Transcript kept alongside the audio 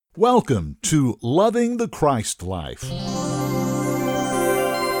Welcome to Loving the Christ Life.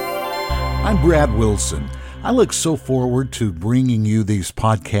 I'm Brad Wilson. I look so forward to bringing you these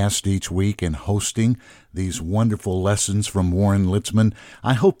podcasts each week and hosting these wonderful lessons from Warren Litzman.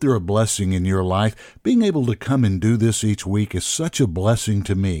 I hope they're a blessing in your life. Being able to come and do this each week is such a blessing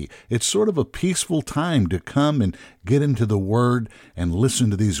to me. It's sort of a peaceful time to come and get into the Word and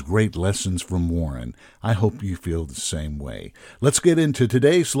listen to these great lessons from Warren. I hope you feel the same way. Let's get into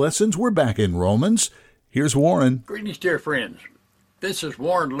today's lessons. We're back in Romans. Here's Warren. Greetings, dear friends. This is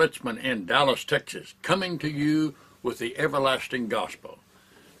Warren Litzman in Dallas, Texas, coming to you with the everlasting gospel.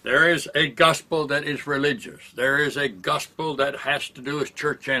 There is a gospel that is religious. There is a gospel that has to do with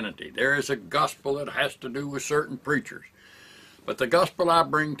churchianity. There is a gospel that has to do with certain preachers. But the gospel I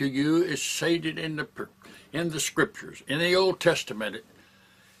bring to you is stated in the Scriptures, in the Old Testament,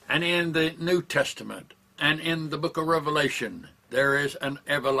 and in the New Testament, and in the book of Revelation. There is an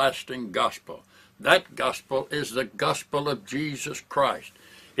everlasting gospel. That gospel is the gospel of Jesus Christ.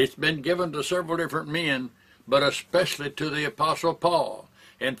 It's been given to several different men, but especially to the Apostle Paul.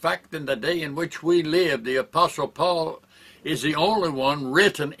 In fact, in the day in which we live, the Apostle Paul is the only one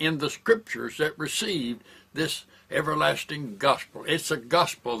written in the Scriptures that received this everlasting gospel. It's a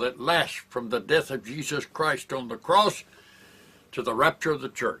gospel that lasts from the death of Jesus Christ on the cross to the rapture of the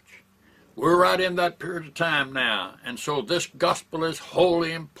church. We're right in that period of time now, and so this gospel is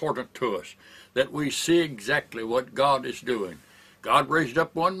wholly important to us, that we see exactly what God is doing. God raised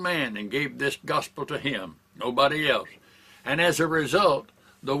up one man and gave this gospel to him, nobody else. And as a result,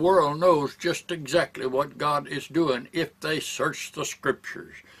 the world knows just exactly what God is doing if they search the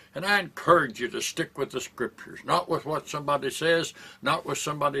Scriptures. And I encourage you to stick with the Scriptures, not with what somebody says, not with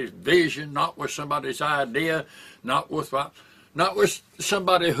somebody's vision, not with somebody's idea, not with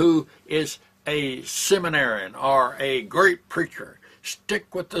somebody who is a seminarian or a great preacher.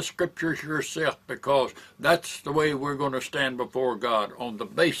 Stick with the Scriptures yourself, because that's the way we're going to stand before God, on the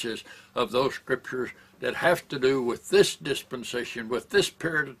basis of those Scriptures that have to do with this dispensation, with this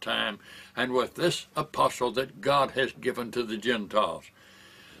period of time, and with this apostle that God has given to the Gentiles.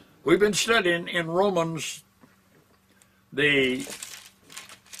 We've been studying in Romans, the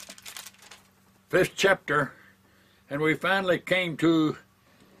 5th chapter, and we finally came to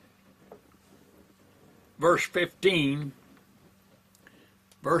verse 15.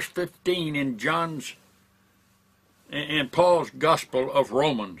 Verse 15 in Paul's Gospel of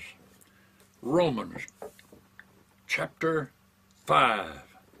Romans. Romans chapter 5.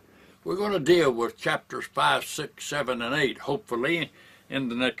 We're going to deal with chapters 5, 6, 7, and 8, hopefully, in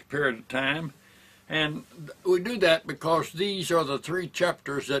the next period of time. And we do that because these are the three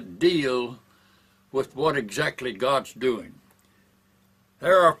chapters that deal with what exactly God's doing.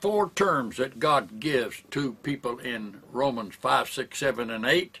 There are four terms that God gives to people in Romans 5, 6, 7, and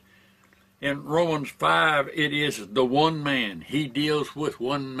 8. In Romans 5, it is the one man. He deals with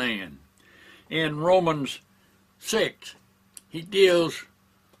one man. In Romans 6, he deals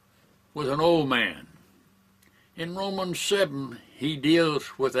with an old man. In Romans 7, he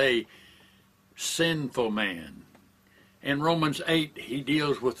deals with a sinful man. In Romans 8, he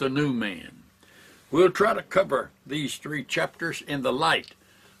deals with a new man. We'll try to cover these three chapters in the light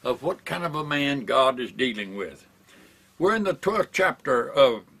of what kind of a man God is dealing with. We're in the 12th chapter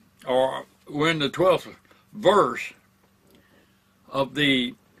we're in the 12th verse of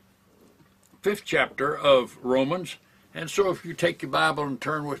the 5th chapter of Romans. And so if you take your Bible and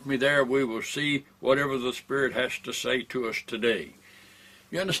turn with me there, we will see whatever the Spirit has to say to us today.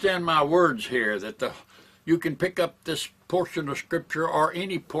 You understand my words here, that you can pick up this portion of Scripture or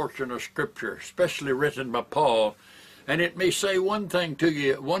any portion of Scripture, especially written by Paul, and it may say one thing to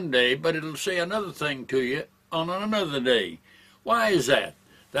you one day, but it'll say another thing to you on another day. Why is that?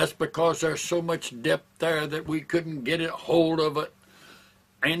 That's because there's so much depth there that we couldn't get a hold of it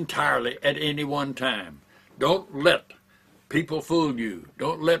entirely at any one time. Don't let people fool you.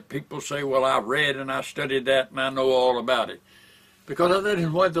 Don't let people say, well, I read and I studied that and I know all about it. Because that is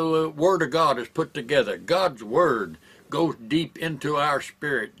what the Word of God is put together. God's Word goes deep into our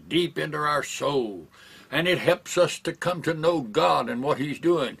spirit, deep into our soul, and it helps us to come to know God and what He's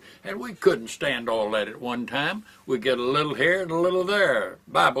doing. And we couldn't stand all that at one time. We get a little here and a little there.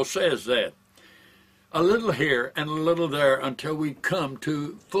 The Bible says that. A little here and a little there until we come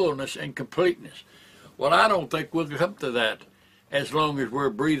to fullness and completeness. Well, I don't think we'll come to that as long as we're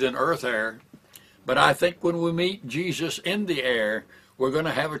breathing earth air. But I think when we meet Jesus in the air, we're going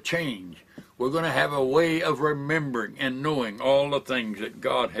to have a change. We're going to have a way of remembering and knowing all the things that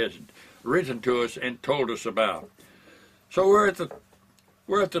God has written to us and told us about. So we're at the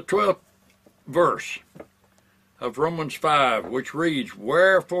 12th verse of Romans 5, which reads,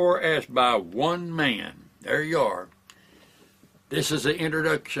 "Wherefore as by one man," there you are. This is the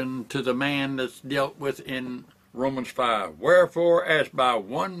introduction to the man that's dealt with in Romans 5. "Wherefore as by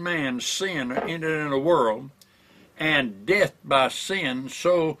one man sin entered in the world, and death by sin,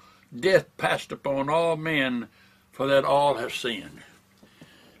 so death passed upon all men, for that all have sinned."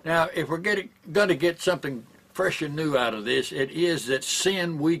 Now, if we're going to get something fresh and new out of this, it is that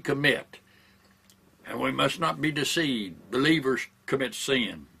sin we commit, and we must not be deceived. Believers commit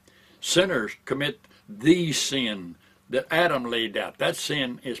sin. Sinners commit the sin that Adam laid out. That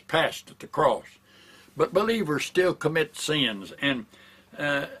sin is passed at the cross. But believers still commit sins. And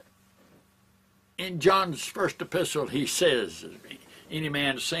in John's first epistle, he says, "Any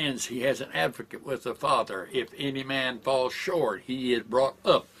man sins, he has an advocate with the Father. If any man falls short, he is brought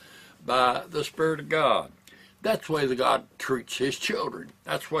up by the Spirit of God." That's the way that God treats his children.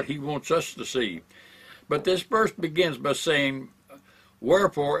 That's what he wants us to see. But this verse begins by saying,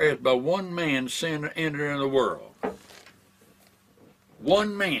 "Wherefore as by one man sin entered into the world."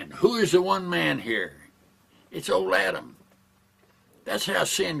 One man. Who is the one man here? It's old Adam. That's how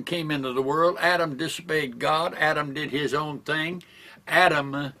sin came into the world. Adam disobeyed God. Adam did his own thing.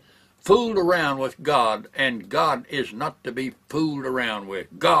 Adam fooled around with God, and God is not to be fooled around with.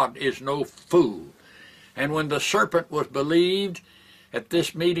 God is no fool. And when the serpent was believed at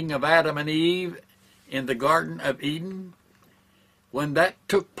this meeting of Adam and Eve in the Garden of Eden, when that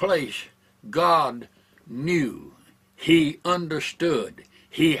took place, God knew. He understood.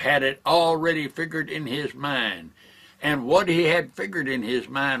 He had it already figured in his mind. And what he had figured in his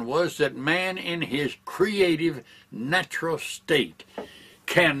mind was that man in his creative, natural state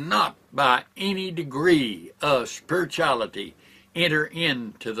cannot, by any degree of spirituality, enter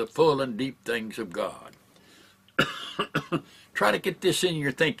into the full and deep things of God. Try to get this in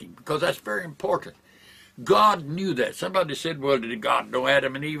your thinking, because that's very important. God knew that. Somebody said, "Well, did God know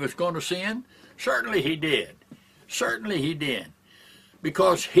Adam and Eve was going to sin?" Certainly he did. Certainly he did.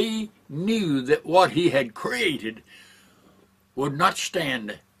 Because he knew that what he had created would not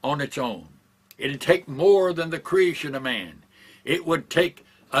stand on its own. It would take more than the creation of man. It would take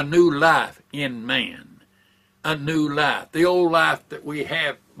a new life in man. A new life. The old life that we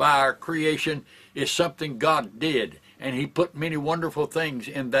have by our creation is something God did. And he put many wonderful things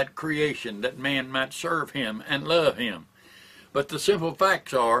in that creation that man might serve him and love him. But the simple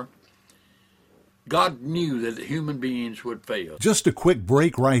facts are, God knew that the human beings would fail. Just a quick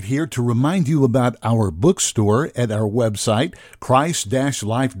break right here to remind you about our bookstore at our website,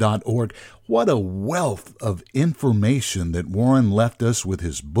 Christ-Life.org. What a wealth of information that Warren left us with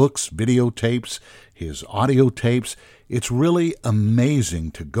his books, videotapes, his audio tapes. It's really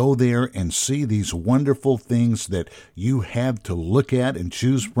amazing to go there and see these wonderful things that you have to look at and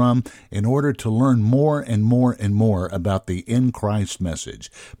choose from in order to learn more and more and more about the In Christ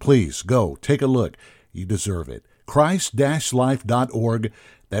message. Please go, take a look. You deserve it. Christ-Life.org.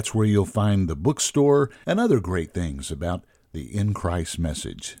 That's where you'll find the bookstore and other great things about the In Christ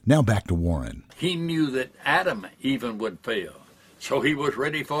message. Now back to Warren. He knew that Adam even would fail, so he was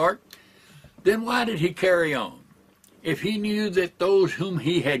ready for it. Then why did he carry on? If he knew that those whom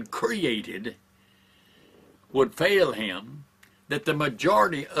he had created would fail him, that the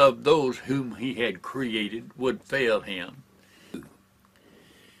majority of those whom he had created would fail him,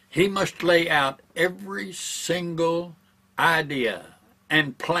 he must lay out every single idea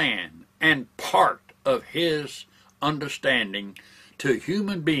and plan and part of his understanding to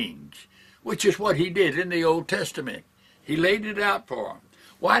human beings, which is what he did in the Old Testament. He laid it out for them.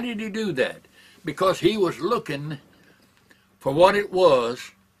 Why did he do that? Because he was looking for what it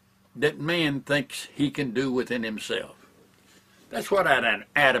was that man thinks he can do within himself. That's what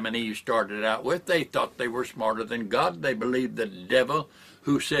Adam and Eve started out with. They thought they were smarter than God. They believed the devil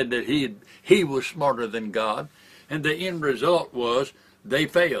who said that he was smarter than God. And the end result was they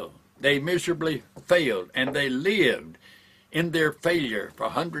failed. They miserably failed. And they lived in their failure for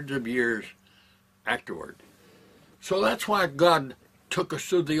hundreds of years afterward. So that's why God took us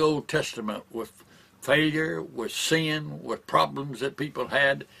through the Old Testament with failure, with sin, with problems that people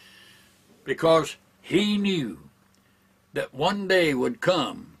had, because he knew that one day would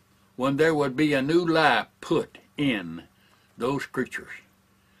come when there would be a new life put in those creatures.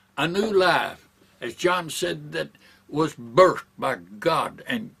 A new life, as John said, that was birthed by God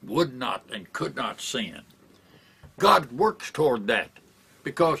and would not and could not sin. God works toward that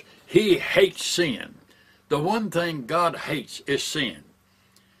because he hates sin. The one thing God hates is sin.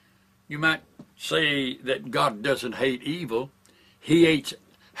 You might say that God doesn't hate evil. He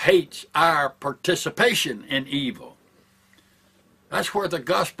hates our participation in evil. That's where the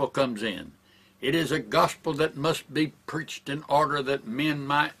gospel comes in. It is a gospel that must be preached in order that men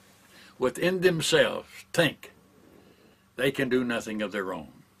might, within themselves, think they can do nothing of their own.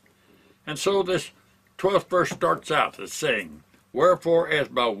 And so this 12th verse starts out as saying, wherefore as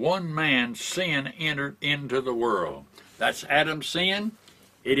by one man sin entered into the world. That's Adam's sin.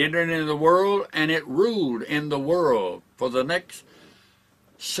 It entered into the world and it ruled in the world for the next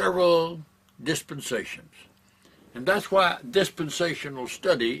several dispensations. And that's why dispensational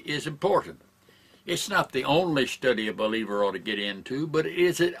study is important. It's not the only study a believer ought to get into, but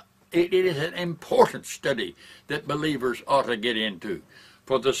it is an important study that believers ought to get into.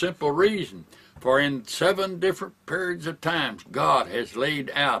 For the simple reason, for in 7 different periods of times, God has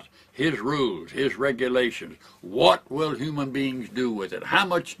laid out his rules, his regulations. What will human beings do with it? How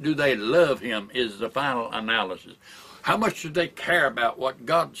much do they love him is the final analysis. How much do they care about what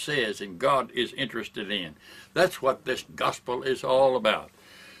God says and God is interested in? That's what this gospel is all about.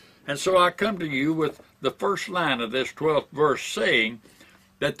 And so I come to you with the first line of this 12th verse saying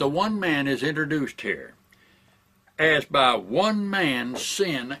that the one man is introduced here. As by one man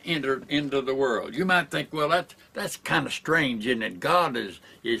sin entered into the world. You might think, well, that's kind of strange, isn't it? God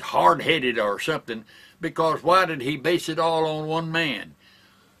is hard-headed or something, because why did he base it all on one man?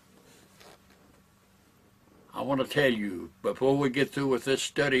 I want to tell you, before we get through with this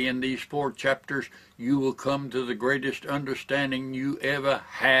study in these 4 chapters, you will come to the greatest understanding you ever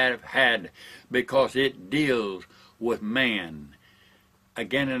have had, because it deals with man.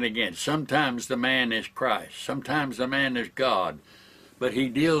 Again and again. Sometimes the man is Christ. Sometimes the man is God. But he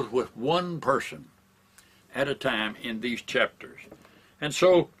deals with one person at a time in these chapters. And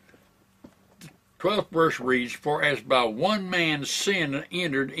so, the 12th verse reads, for as by one man sin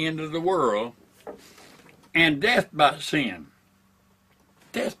entered into the world, and death by sin.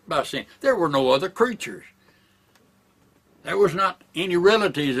 Death by sin. There were no other creatures. There was not any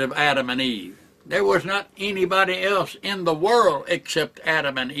relatives of Adam and Eve. There was not anybody else in the world except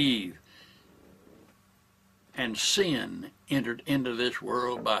Adam and Eve. And sin entered into this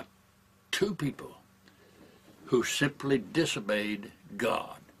world by 2 people who simply disobeyed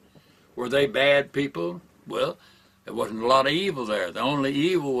God. Were they bad people? Well, there wasn't a lot of evil there. The only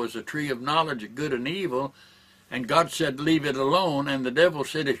evil was the tree of knowledge of good and evil. And God said, leave it alone. And the devil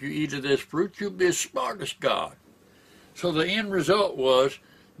said, if you eat of this fruit, you'll be as smart as God. So the end result was,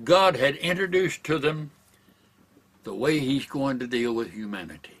 God had introduced to them the way he's going to deal with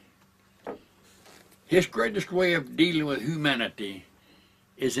humanity. His greatest way of dealing with humanity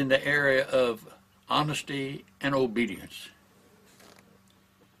is in the area of honesty and obedience.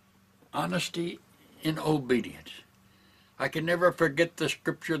 Honesty and obedience. I can never forget the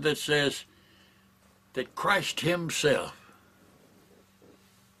scripture that says that Christ himself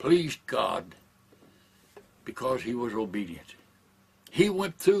pleased God because he was obedient. He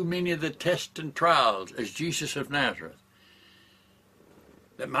went through many of the tests and trials as Jesus of Nazareth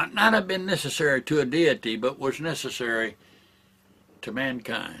that might not have been necessary to a deity, but was necessary to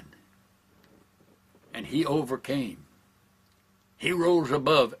mankind. And he overcame. He rose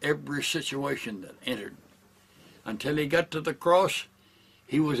above every situation that entered. Until he got to the cross,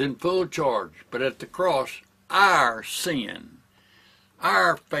 he was in full charge. But at the cross, our sin,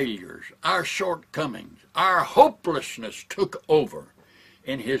 our failures, our shortcomings, our hopelessness took over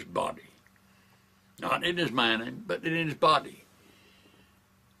in his body. Not in his mind, but in his body.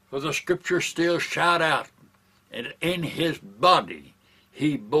 For the scriptures still shout out, and in his body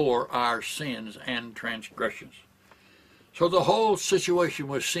he bore our sins and transgressions. So the whole situation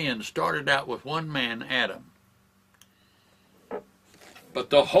with sin started out with one man, Adam. But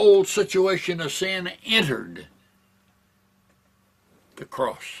the whole situation of sin entered the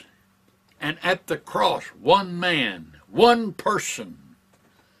cross. And at the cross, one man, one person,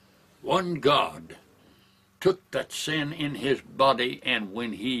 one God took that sin in his body, and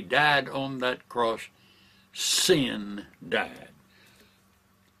when he died on that cross, sin died.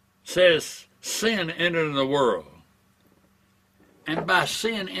 It says sin entered the world. And by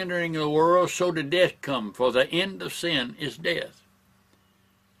sin entering the world, so did death come, for the end of sin is death.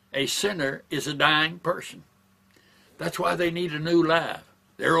 A sinner is a dying person. That's why they need a new life.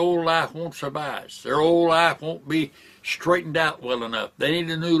 Their old life won't suffice. Their old life won't be straightened out well enough. They need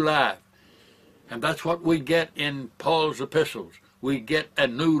a new life. And that's what we get in Paul's epistles. We get a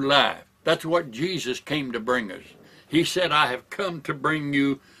new life. That's what Jesus came to bring us. He said, I have come to bring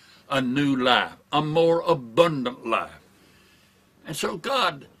you a new life, a more abundant life. And so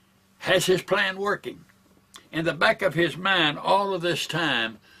God has his plan working. In the back of his mind all of this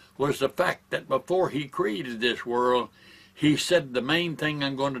time was the fact that before he created this world, he said the main thing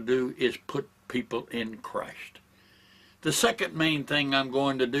I'm going to do is put people in Christ. The second main thing I'm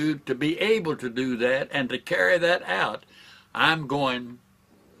going to do to be able to do that and to carry that out, I'm going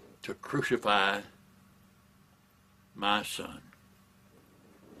to crucify my son.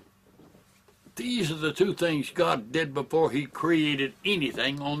 These are the two things God did before he created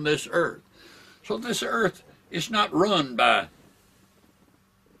anything on this earth. So this earth is not run by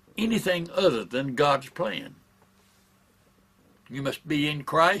anything other than God's plan. You must be in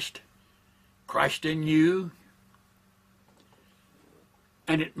Christ, Christ in you,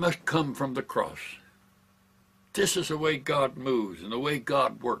 and it must come from the cross. This is the way God moves and the way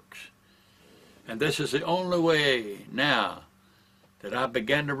God works. And this is the only way now that I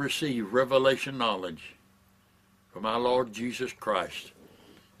began to receive revelation knowledge from our Lord Jesus Christ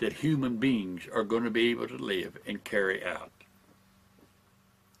that human beings are going to be able to live and carry out.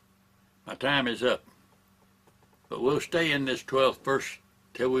 My time is up, but we'll stay in this 12th verse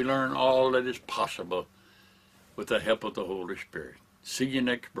till we learn all that is possible with the help of the Holy Spirit. See you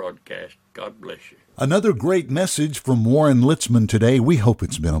next broadcast. God bless you. Another great message from Warren Litzman today. We hope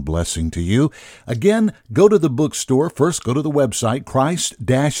it's been a blessing to you. Again, go to the bookstore. First, go to the website,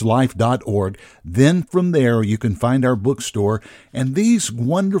 christ-life.org. Then from there, you can find our bookstore. And these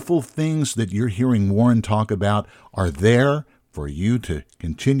wonderful things that you're hearing Warren talk about are there for you to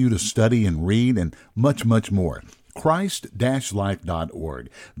continue to study and read and much, much more. Christ-life.org.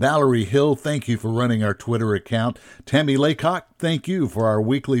 Valerie Hill, thank you for running our Twitter account. Tammy Laycock, thank you for our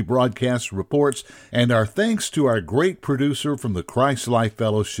weekly broadcast reports. And our thanks to our great producer from the Christ Life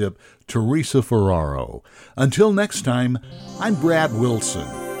Fellowship, Teresa Ferraro. Until next time, I'm Brad Wilson,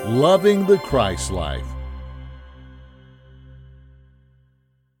 loving the Christ Life.